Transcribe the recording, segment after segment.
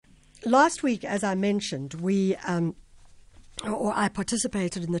last week, as I mentioned, I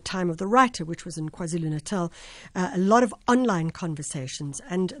participated in the Time of the Writer, which was in KwaZulu-Natal, a lot of online conversations.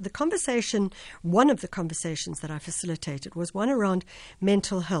 And one of the conversations that I facilitated was one around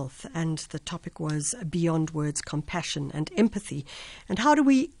mental health. And the topic was beyond words, compassion and empathy. And how do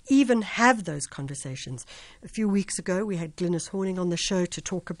we even have those conversations? A few weeks ago, we had Glynis Horning on the show to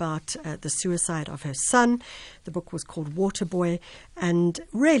talk about the suicide of her son. The book was called Waterboy. And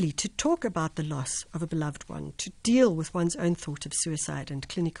really to talk about the loss of a beloved one, to deal with one's own thought of suicide and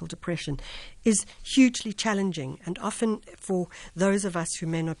clinical depression is hugely challenging. And often for those of us who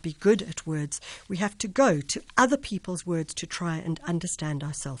may not be good at words, we have to go to other people's words to try and understand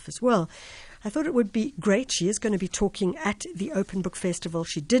ourselves as well. I thought it would be great. She is going to be talking at the Open Book Festival.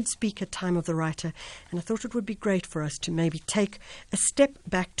 She did speak at Time of the Writer, and I thought it would be great for us to maybe take a step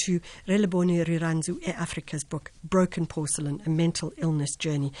back to RELEBONE RIRHANDZU eAFRIKA's book, Broken Porcelain, A Mental Illness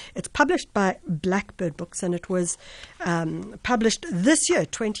Journey. It's published by Blackbird Books, and it was published this year,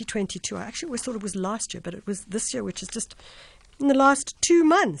 2022. I actually always thought it was last year, but it was this year, which is just in the last 2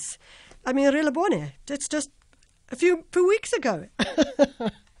 months. I mean, RELEBONE, it's just a few weeks ago.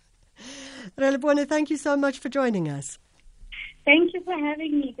 RELEBONE, thank you so much for joining us. Thank you for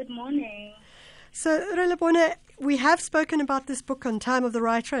having me. Good morning. So, RELEBONE, we have spoken about this book on Time of the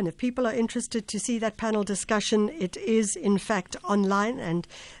Writer, and if people are interested to see that panel discussion, it is in fact online, and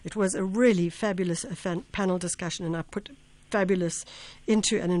it was a really fabulous panel discussion, and I put fabulous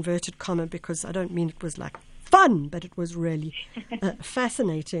into an inverted comma because I don't mean it was like fun, but it was really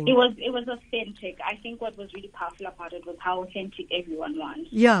fascinating. It was authentic. I think what was really powerful about it was how authentic everyone was.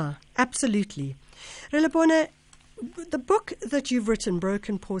 Yeah, absolutely. RELEBONE, the book that you've written,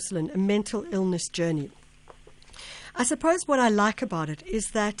 Broken Porcelain, A Mental Illness Journey, I suppose what I like about it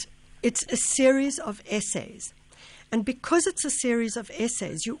is that it's a series of essays. And because it's a series of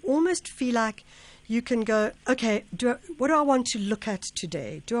essays, you almost feel like you can go, okay, what do I want to look at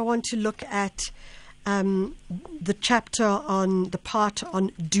today? Do I want to look at the chapter on the part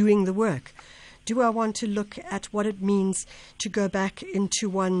on doing the work? Do I want to look at what it means to go back into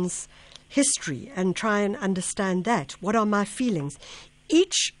one's history and try and understand that? What are my feelings?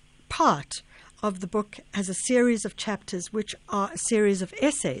 Each part of the book has a series of chapters which are a series of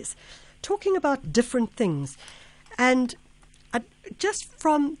essays talking about different things. And just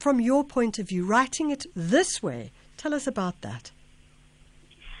from your point of view, writing it this way, tell us about that.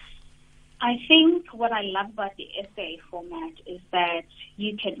 I think what I love about the essay format is that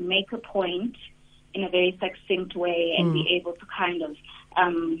you can make a point in a very succinct way and be able to kind of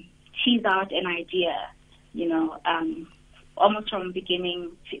tease out an idea, almost from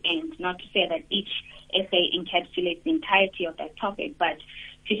beginning to end. Not to say that each essay encapsulates the entirety of that topic, but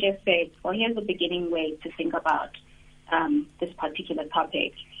to just say, well, here's a beginning way to think about this particular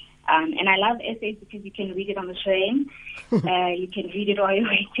topic. And I love essays because you can read it on the train. You can read it while you're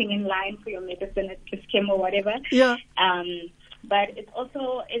waiting in line for your medicine at Kim or whatever. Yeah. But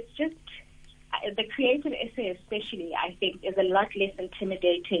it's just the creative essay especially, I think, is a lot less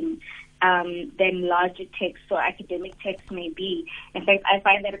intimidating than larger texts or academic texts may be. In fact, I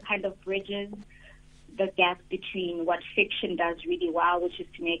find that it kind of bridges the gap between what fiction does really well, which is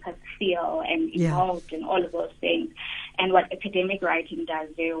to make us feel and involved in all of those things, and what academic writing does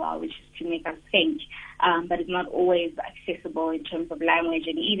very well, which is to make us think, but it's not always accessible in terms of language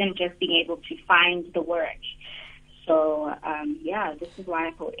and even just being able to find the work. So, this is why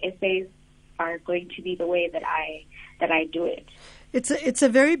I thought essays are going to be the way that I do it. It's a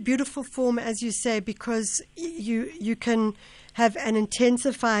very beautiful form, as you say, because you can have an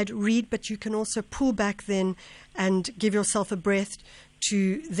intensified read, but you can also pull back then and give yourself a breath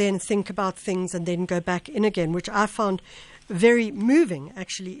to then think about things and then go back in again, which I found very moving,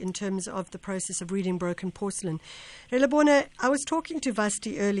 actually, in terms of the process of reading Broken Porcelain. RELEBONE, I was talking to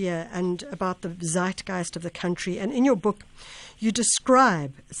Vasti earlier and about the zeitgeist of the country, and in your book, you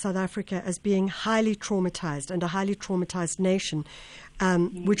describe South Africa as being highly traumatized and a highly traumatized nation,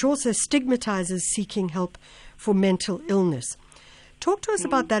 which also stigmatizes seeking help for mental illness. Talk to us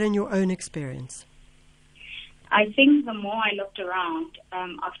about that in your own experience. I think the more I looked around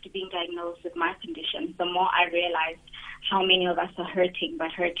after being diagnosed with my condition, the more I realized how many of us are hurting,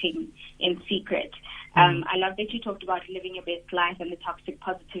 but hurting in secret. I love that you talked about living your best life and the toxic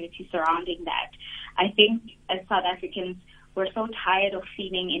positivity surrounding that. I think as South Africans, we're so tired of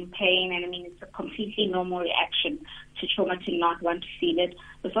feeling in pain, and I mean, it's a completely normal reaction to trauma to not want to feel it.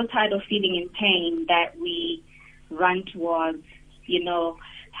 We're so tired of feeling in pain that we run towards,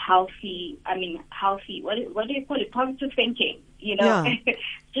 healthy, what do you call it? Positive thinking,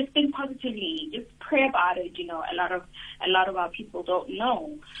 Just think positively, just pray about it. A lot of our people don't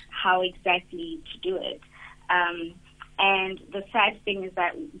know how exactly to do it. And the sad thing is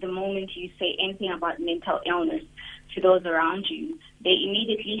that the moment you say anything about mental illness to those around you, they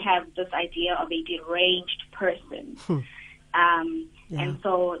immediately have this idea of a deranged person. And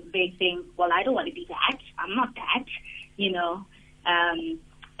so they think, well, I don't want to be that. I'm not that, you know.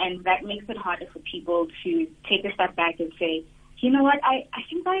 And that makes it harder for people to take a step back and say, you know what, I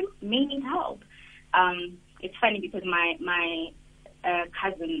think I may need help. It's funny because my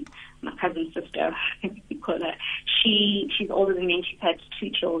cousin's sister, we call her, she's older than me and she's had 2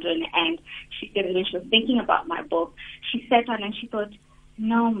 children, and she said when she was thinking about my book, she sat down and she thought,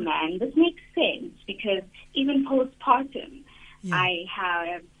 no man, this makes sense, because even postpartum, I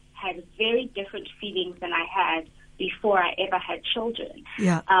have had very different feelings than I had before I ever had children.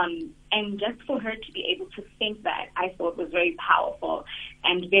 And just for her to be able to think that, I thought was very powerful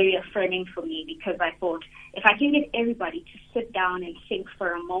and very affirming for me, because I thought, if I can get everybody to sit down and think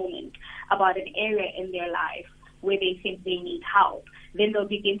for a moment about an area in their life where they think they need help, then they'll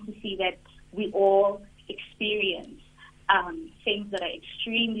begin to see that we all experience things that are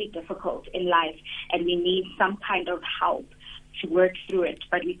extremely difficult in life, and we need some kind of help to work through it.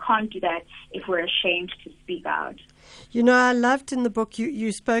 But we can't do that if we're ashamed to speak out. You know, I loved in the book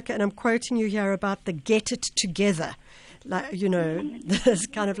you spoke, and I'm quoting you here, about the get it together. Like, you know, there's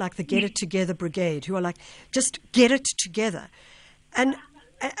kind of like the get it together brigade, who are like, just get it together. And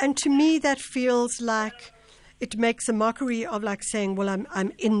to me that feels like it makes a mockery of like saying, well,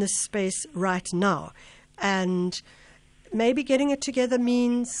 I'm in this space right now. And maybe getting it together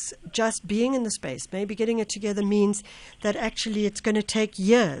means just being in the space. Maybe getting it together means that actually it's going to take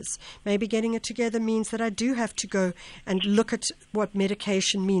years. Maybe getting it together means that I do have to go and look at what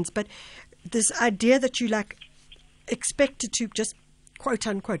medication means. But this idea that you like expected to just, quote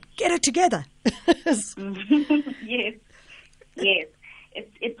unquote, get it together. Yes.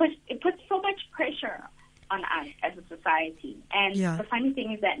 It puts so much pressure on us as a society. And the funny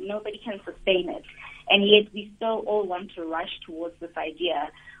thing is that nobody can sustain it. And yet we still all want to rush towards this idea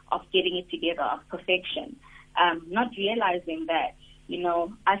of getting it together, of perfection, not realizing that, you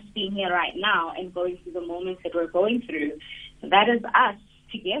know, us being here right now and going through the moments that we're going through, that is us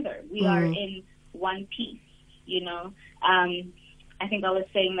together. We are in one piece, you know. I think I was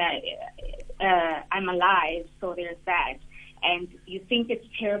saying that I'm alive, so there's that. And you think it's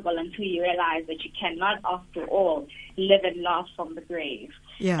terrible until you realize that you cannot, after all, live and laugh from the grave.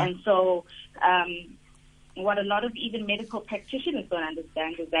 And so what a lot of even medical practitioners don't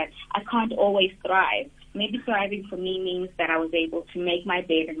understand is that I can't always thrive. Maybe thriving for me means that I was able to make my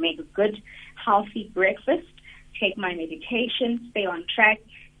bed and make a good, healthy breakfast, take my medication, stay on track,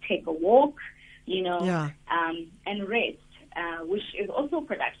 take a walk, you know, and rest, which is also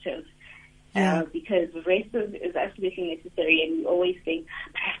productive. Because rest is absolutely necessary, and we always think,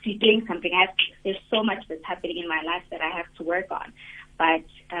 I have to be doing something. There's so much that's happening in my life that I have to work on. But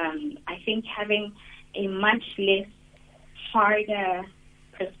I think having a much less harder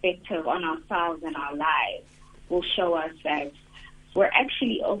perspective on ourselves and our lives will show us that we're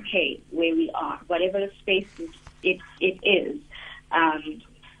actually okay where we are, whatever the space it is,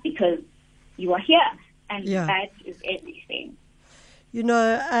 because you are here, and that is everything. You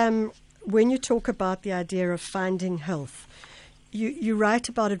know, when you talk about the idea of finding health, you write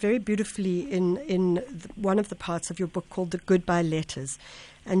about it very beautifully in one of the parts of your book called The Goodbye Letters.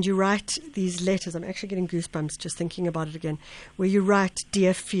 And you write these letters, I'm actually getting goosebumps just thinking about it again, where you write,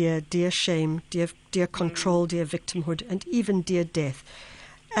 dear fear, dear shame, dear control, dear victimhood, and even dear death.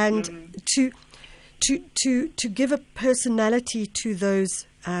 And to give a personality to those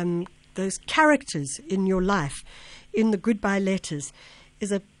characters in your life, in the Goodbye Letters,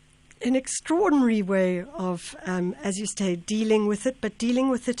 is an extraordinary way of, as you say, dealing with it, but dealing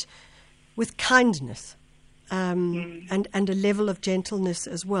with it with kindness. And a level of gentleness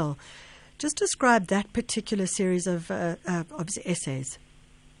as well. Just describe that particular series of essays.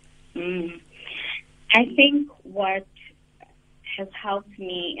 I think what has helped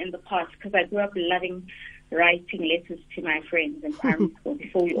me in the past, because I grew up loving writing letters to my friends in primary school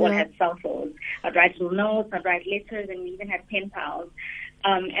before we all had cell phones. I'd write little notes, I'd write letters, and we even had pen pals.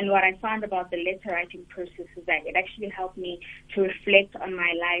 And what I found about the letter writing process is that it actually helped me to reflect on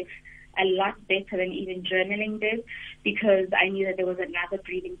my life a lot better than even journaling did, because I knew that there was another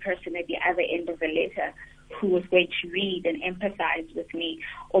breathing person at the other end of the letter who was going to read and empathize with me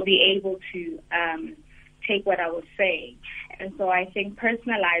or be able to take what I was saying. And so I think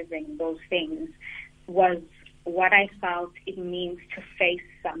personalizing those things was what I felt it means to face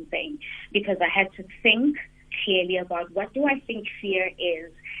something, because I had to think clearly about what do I think fear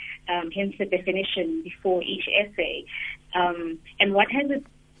is, hence the definition before each essay, and what has it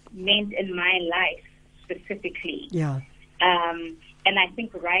meant in my life specifically. Yeah. And I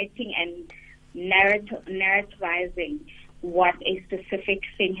think writing and narrativizing what a specific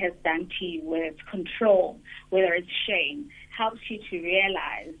thing has done to you, whether it's control, whether it's shame, helps you to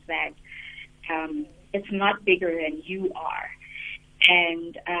realize that it's not bigger than you are.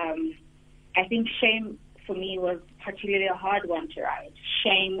 And I think shame for me was particularly a hard one to write,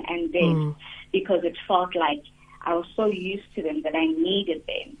 shame and death, because it felt like I was so used to them that I needed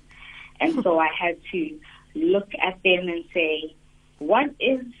them. And so I had to look at them and say, what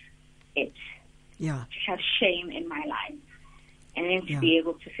is it to have shame in my life? And then to be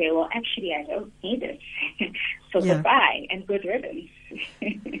able to say, well, actually, I don't need it. So goodbye and good riddance.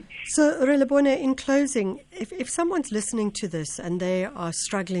 So, RELEBONE, in closing, if someone's listening to this and they are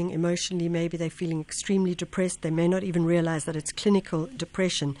struggling emotionally, maybe they're feeling extremely depressed, they may not even realize that it's clinical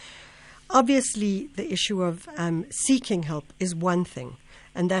depression. Obviously, the issue of seeking help is one thing,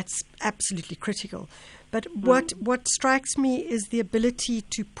 and that's absolutely critical. But what strikes me is the ability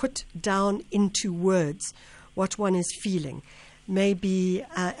to put down into words what one is feeling. May be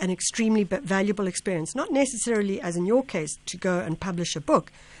an extremely valuable experience, not necessarily, as in your case, to go and publish a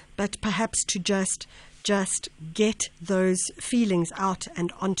book, but perhaps to just get those feelings out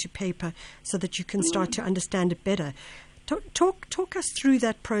and onto paper so that you can start to understand it better. Talk us through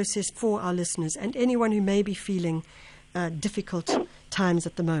that process for our listeners and anyone who may be feeling difficult times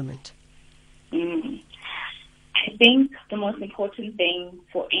at the moment. I think the most important thing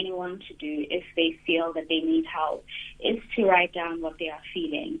for anyone to do if they feel that they need help is to write down what they are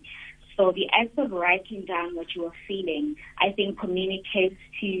feeling. So the act of writing down what you are feeling, I think, communicates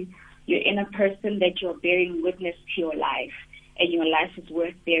to your inner person that you're bearing witness to your life, and your life is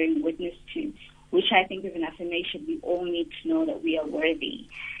worth bearing witness to, which I think is an affirmation. We all need to know that we are worthy.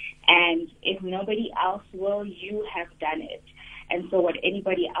 And if nobody else will, you have done it. And so what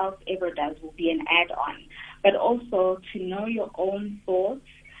anybody else ever does will be an add-on. But also to know your own thoughts,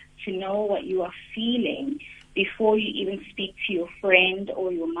 to know what you are feeling before you even speak to your friend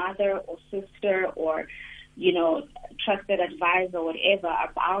or your mother or sister or, trusted advisor or whatever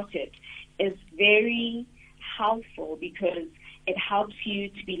about it is very helpful, because it helps you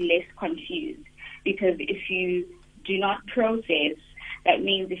to be less confused. Because if you do not process, that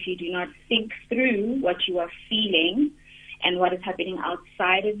means if you do not think through what you are feeling and what is happening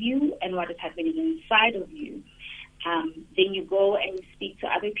outside of you and what is happening inside of you, then you go and you speak to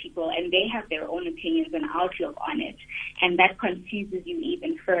other people and they have their own opinions and outlook on it, and that confuses you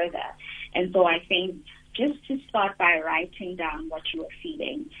even further. And so I think just to start by writing down what you are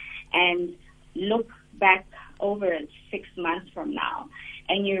feeling and look back over it 6 months from now,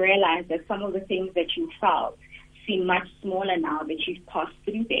 and you realize that some of the things that you felt seem much smaller now that you've passed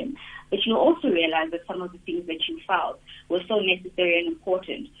through them. But you also realize that some of the things that you felt were so necessary and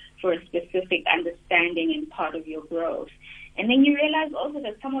important for a specific understanding and part of your growth. And then you realize also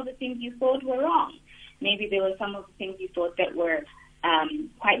that some of the things you thought were wrong. Maybe there were some of the things you thought that were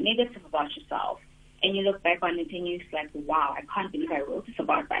quite negative about yourself. And you look back on it and you're like, wow, I can't believe I wrote this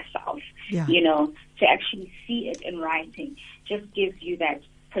about myself. Yeah. To actually see it in writing just gives you that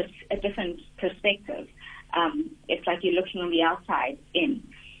a different perspective. It's like you're looking on the outside in.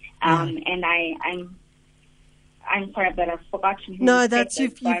 And I'm sorry, but I've forgotten. No, that's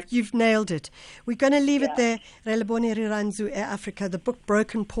you've nailed it. We're going to leave it there. RELEBONE RIRHANDZU, eAFRIKA, the book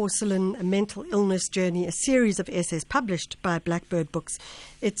Broken Porcelain, A Mental Illness Journey, a series of essays published by Blackbird Books.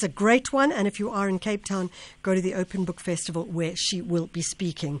 It's a great one, and if you are in Cape Town, go to the Open Book Festival where she will be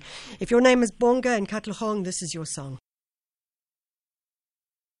speaking. If your name is Bonga and Katlehong, this is your song.